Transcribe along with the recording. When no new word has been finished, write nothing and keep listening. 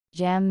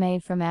Jam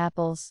made from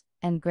apples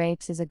and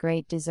grapes is a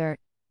great dessert,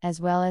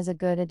 as well as a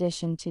good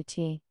addition to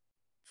tea.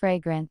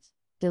 Fragrant,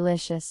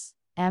 delicious,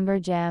 amber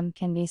jam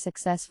can be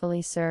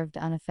successfully served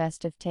on a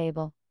festive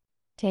table.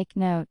 Take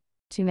note: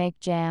 to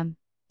make jam,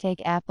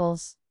 take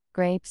apples,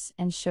 grapes,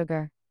 and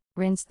sugar.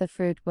 Rinse the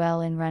fruit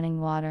well in running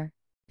water.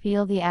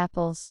 Peel the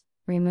apples,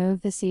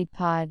 remove the seed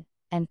pod,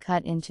 and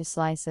cut into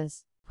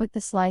slices. Put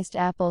the sliced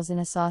apples in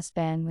a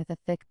saucepan with a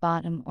thick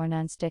bottom or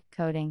non-stick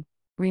coating.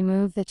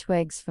 Remove the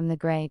twigs from the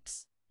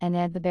grapes, and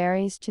add the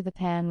berries to the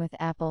pan with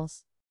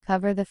apples.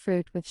 Cover the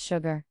fruit with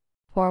sugar.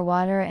 Pour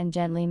water and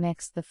gently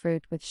mix the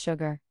fruit with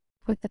sugar.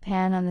 Put the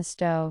pan on the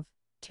stove,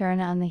 turn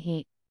on the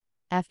heat.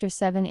 After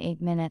 7-8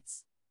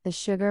 minutes, the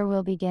sugar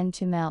will begin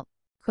to melt.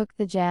 Cook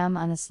the jam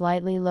on a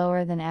slightly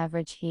lower than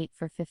average heat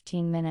for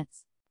 15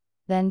 minutes.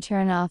 Then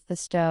turn off the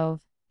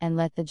stove, and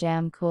let the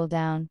jam cool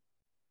down.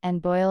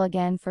 And boil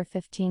again for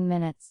 15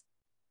 minutes.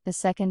 The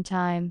second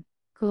time,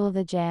 cool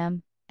the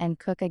jam, and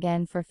cook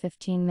again for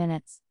 15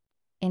 minutes.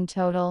 In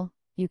total,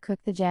 you cook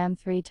the jam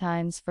 3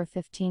 times for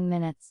 15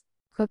 minutes.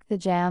 Cook the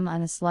jam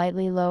on a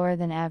slightly lower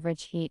than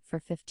average heat for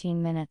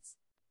 15 minutes.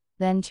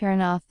 Then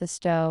turn off the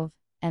stove,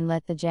 and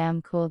let the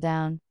jam cool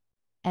down.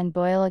 And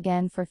boil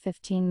again for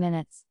 15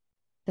 minutes.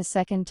 The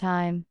second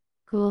time,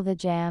 cool the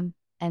jam,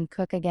 and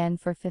cook again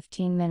for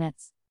 15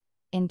 minutes.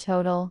 In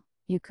total,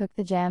 you cook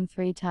the jam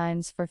 3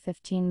 times for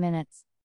 15 minutes.